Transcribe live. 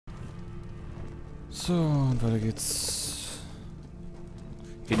So, und weiter geht's.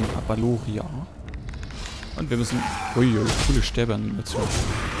 In Aba-Loria. Und wir müssen... Uiui, coole Sterbeanimation.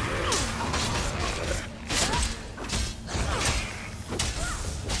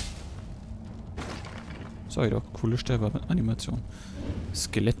 Sorry doch, coole Sterbeanimation.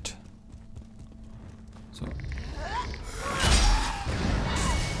 Skelett. So.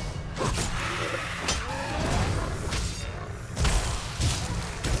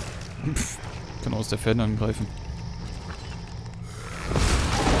 Pff, kann aus der Ferne angreifen.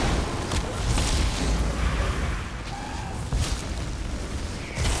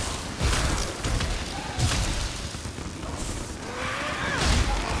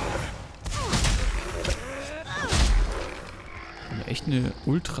 Echt eine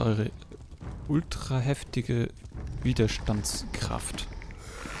ultra heftige Widerstandskraft.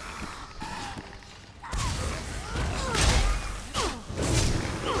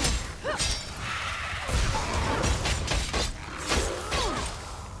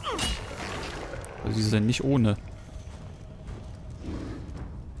 Also sie sind nicht ohne.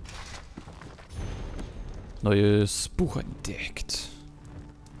 Neues Buch entdeckt.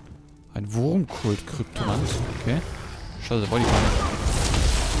 Ein Wurmkult-Kryptonant. Okay. Scheiße, wollte ich gar nicht.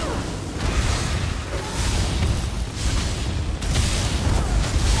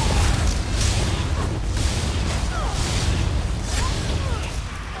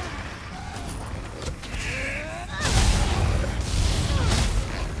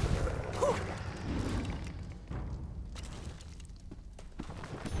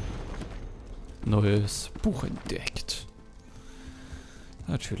 Neues Buch entdeckt.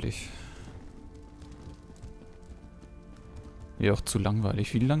 Natürlich. Ja, auch zu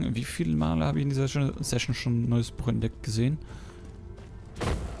langweilig. Wie viele Male habe ich in dieser Session schon ein neues Buch entdeckt gesehen?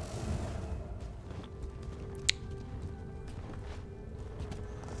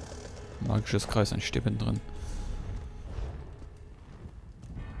 Magisches Kreis, ein Stippen drin.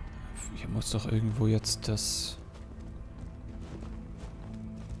 Hier muss doch irgendwo jetzt das...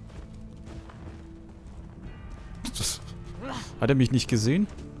 Hat er mich nicht gesehen?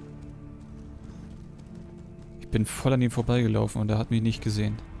 Ich bin voll an ihm vorbeigelaufen und er hat mich nicht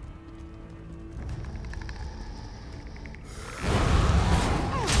gesehen.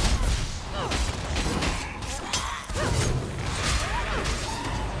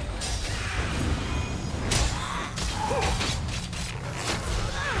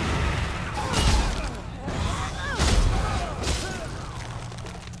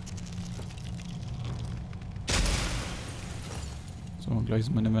 So, und gleich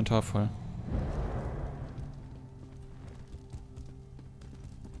ist mein Inventar voll.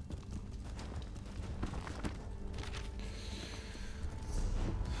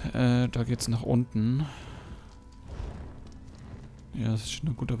 Da geht's nach unten. Ja, das ist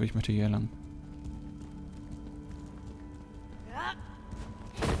schon gut, aber ich möchte hier lang.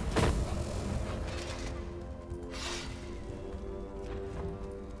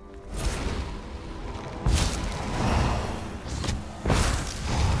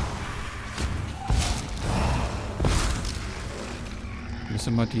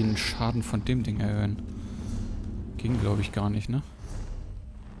 Müssen wir mal den Schaden von dem Ding erhöhen. Ging, glaube ich, gar nicht, ne?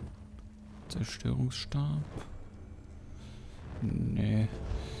 Zerstörungsstab. Nee.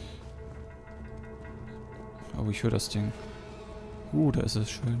 Aber ich höre das Ding. Da ist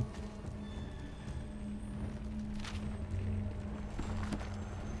es schön.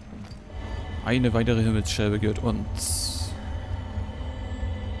 Eine weitere Himmelsscheibe gehört uns.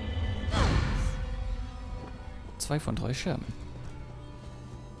 2 von 3 Scherben.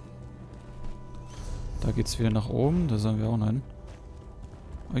 Da geht's wieder nach oben. Da sagen wir auch nein.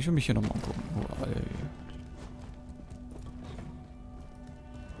 Aber ich will mich hier nochmal angucken. Oh, ey.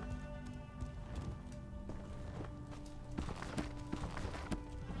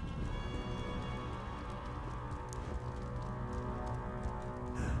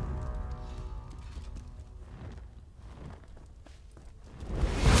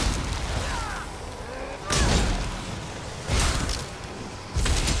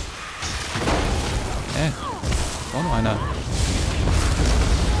 Auch noch einer.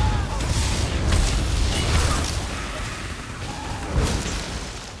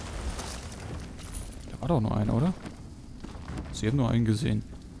 Da war doch noch einer, oder? Sie haben nur einen gesehen.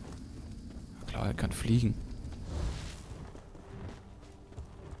 Ja, klar, er kann fliegen.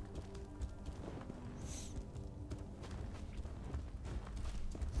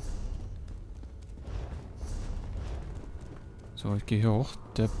 So, ich gehe hier hoch.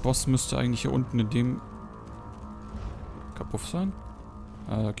 Der Boss müsste eigentlich hier unten in dem Kapuff sein.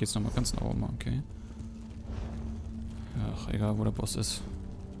 Ah, da geht's nochmal ganz nach oben, okay. Ach, egal wo der Boss ist.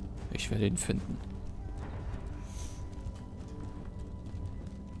 Ich werde ihn finden.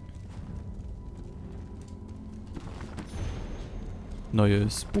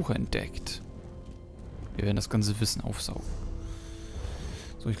 Neues Buch entdeckt. Wir werden das ganze Wissen aufsaugen.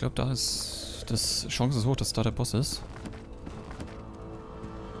 So, ich glaube, da ist das Chance ist hoch, dass da der Boss ist.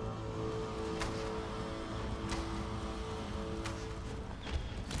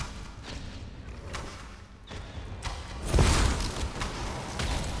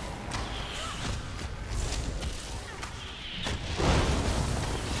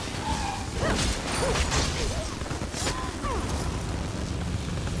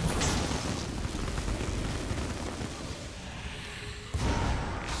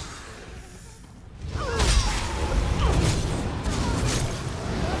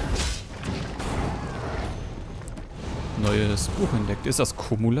 Neues Buch entdeckt. Ist das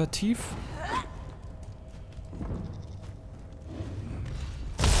kumulativ?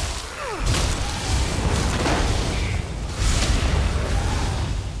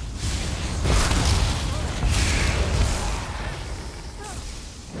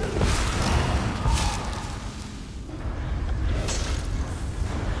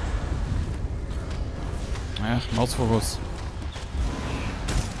 Ach, Mausfokus.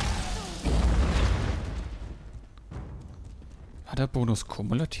 War der Bonus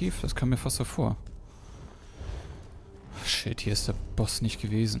kumulativ? Das kam mir fast so vor. Shit, hier ist der Boss nicht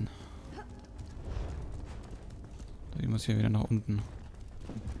gewesen. Ich muss hier wieder nach unten.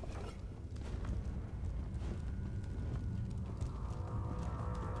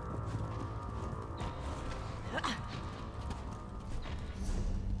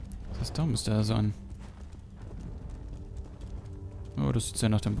 Das da müsste er sein. Oh, das sieht sehr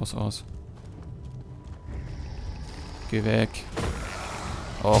nach dem Boss aus. Geh weg.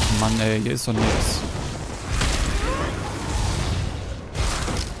 Och Mann, ey, hier ist doch nichts.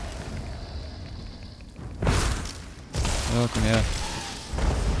 So, komm her.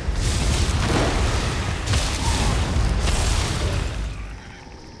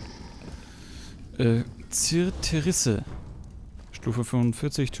 Zirterisse. Stufe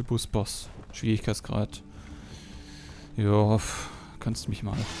 45, Typus Boss. Schwierigkeitsgrad. Jo, kannst mich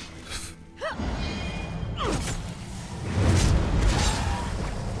mal.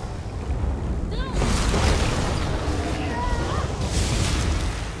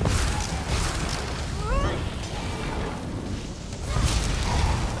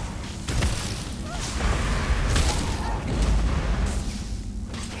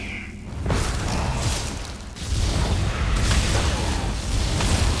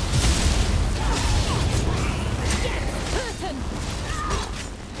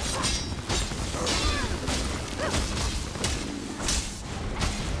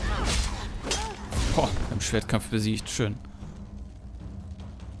 Schwertkampf besiegt. Schön.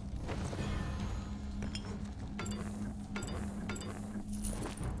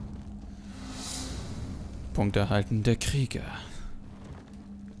 Punkt erhalten der Krieger.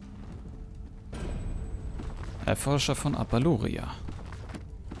 Erforscher von Aba-Loria.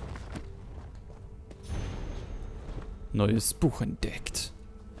 Neues Buch entdeckt.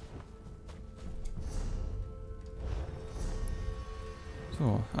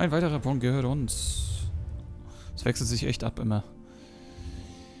 So, ein weiterer Punkt gehört uns. Es wechselt sich echt ab immer.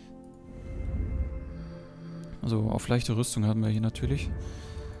 Also auf leichte Rüstung haben wir hier natürlich.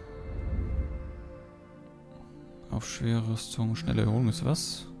 Auf schwere Rüstung, schnelle Erholung ist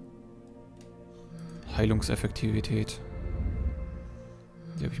was? Heilungseffektivität.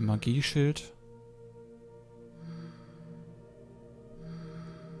 Hier habe ich Magieschild.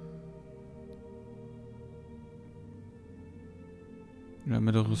 Ja,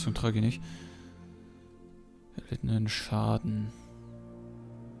 mittlere Rüstung trage ich nicht. Erlittenen Schaden.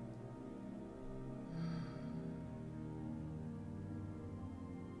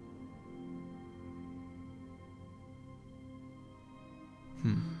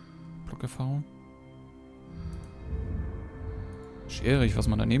 Blockerfahrung. Schwierig, was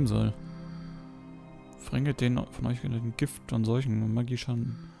man da nehmen soll. Verringert den von euch den Gift und solchen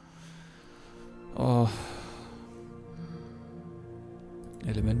Magieschaden. Oh.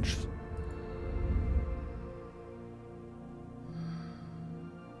 Element.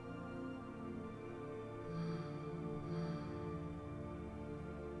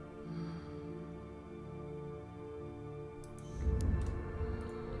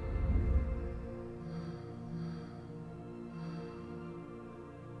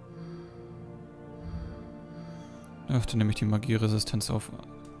 Öfter nehme ich die Magieresistenz auf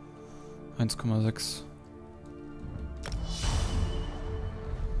 1,6.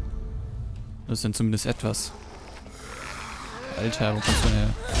 Das ist dann zumindest etwas. Alter, wo kommst du denn her?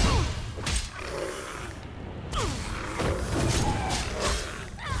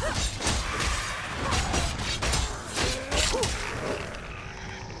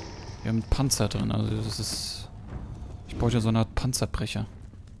 Panzer drin. Also das ist... Ich brauche ja so eine Art Panzerbrecher.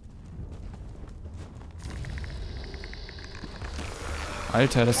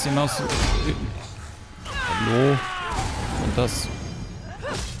 Alter, das sieht aus... Hallo? Und das...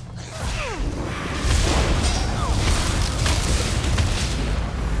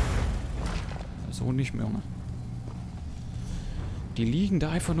 So nicht mehr, Junge. Die liegen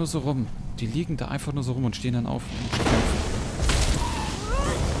da einfach nur so rum. Die liegen da einfach nur so rum und stehen dann auf und kämpfen.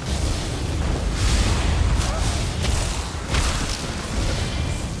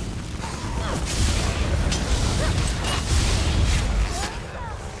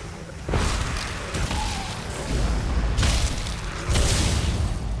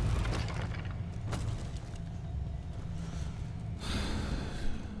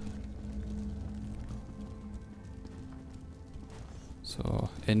 So,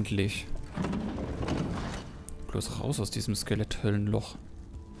 endlich. Bloß raus aus diesem Skeletthöllenloch.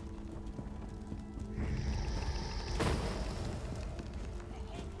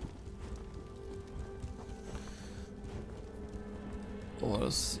 Oh,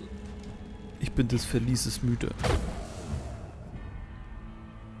 das... Ich bin des Verließes müde.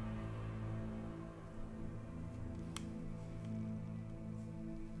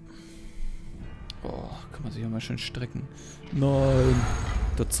 Oh, kann man sich ja mal schön strecken. Nein!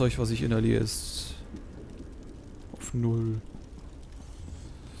 Das Zeug, was ich inhaliere, ist... auf 0.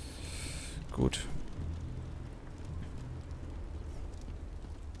 Gut.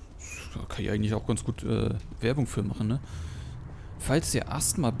 Da kann ich eigentlich auch ganz gut Werbung für machen, ne? Falls ihr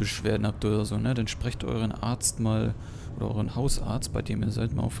Asthma-Beschwerden habt oder so, ne, dann sprecht euren Arzt mal, oder euren Hausarzt, bei dem ihr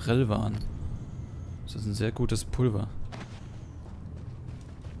seid, mal auf Relvan. Das ist ein sehr gutes Pulver.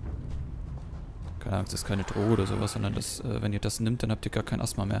 Keine Angst, das ist keine Droge oder sowas, sondern das, wenn ihr das nimmt, dann habt ihr gar kein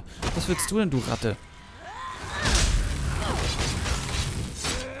Asthma mehr. Was willst du denn, du Ratte?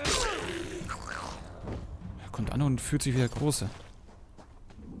 Er kommt an und fühlt sich wie der Große.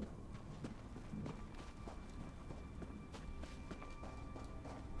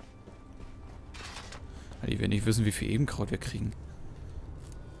 Die werden nicht wissen, wie viel Ebenkraut wir kriegen.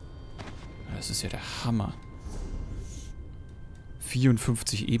 Das ist ja der Hammer.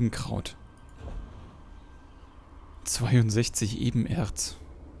 54 Ebenkraut. 62 Ebenerz.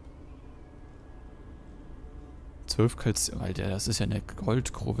 12 Kalzium. Alter, das ist ja eine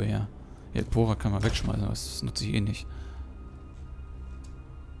Goldgrube, ja. Ja, Bohrer kann man wegschmeißen, aber das nutze ich eh nicht.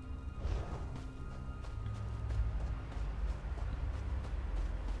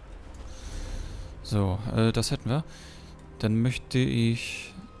 So, das hätten wir. Dann möchte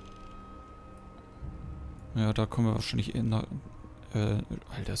ich... Ja, da kommen wir wahrscheinlich in... Alter,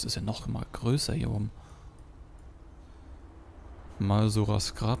 das ist ja noch mal größer hier oben.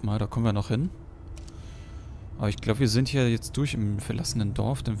 Malsuras Grabmal, da kommen wir noch hin. Aber ich glaube, wir sind hier jetzt durch im verlassenen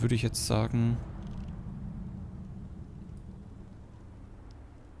Dorf. Dann würde ich jetzt sagen...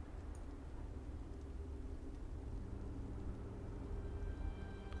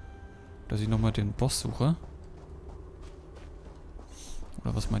 dass ich nochmal den Boss suche.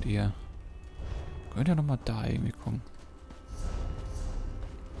 Oder was meint ihr? Könnt ihr nochmal da irgendwie gucken?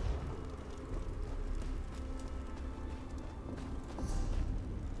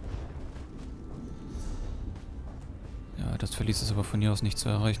 Ja, das Verließ ist aber von hier aus nicht zu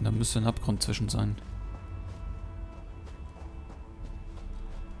erreichen. Da müsste ein Abgrund zwischen sein.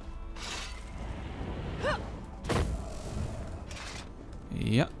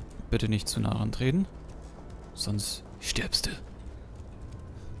 Ja. Bitte nicht zu nah rantreten. Sonst stirbst du.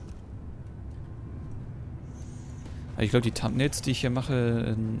 Ich glaube, die Thumbnails, die ich hier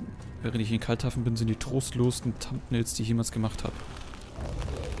mache, während ich in Kalthafen bin, sind die trostlosesten Thumbnails, die ich jemals gemacht habe.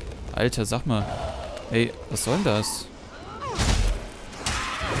 Alter, sag mal. Ey, was soll denn das?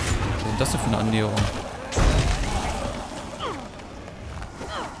 Was ist denn das denn für eine Annäherung?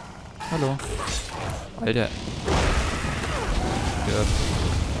 Hallo. Alter. Ja.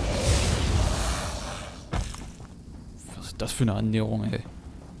 Das für eine Annäherung, ey.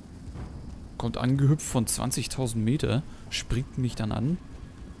 Kommt angehüpft von 20.000 Meter, springt mich dann an.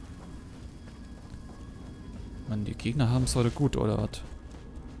 Mann, die Gegner haben es heute gut, oder was?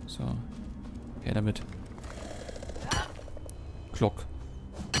 So. Her damit. Glock.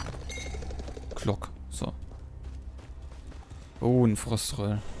 Glock. So. Oh, ein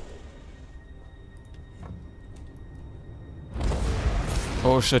Froströll.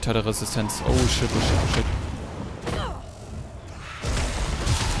 Oh shit, hat er Resistenz. Oh shit, oh shit, oh shit.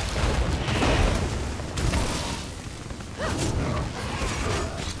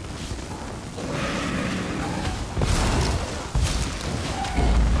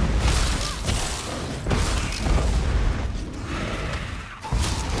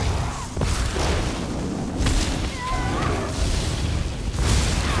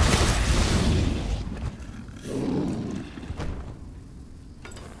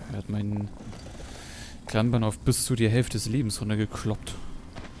 Klammern auf bis zu die Hälfte des Lebens runtergekloppt.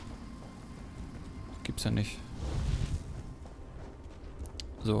 Gibt's ja nicht.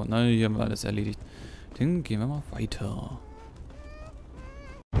 So, na, hier haben wir alles erledigt. Dann gehen wir mal weiter.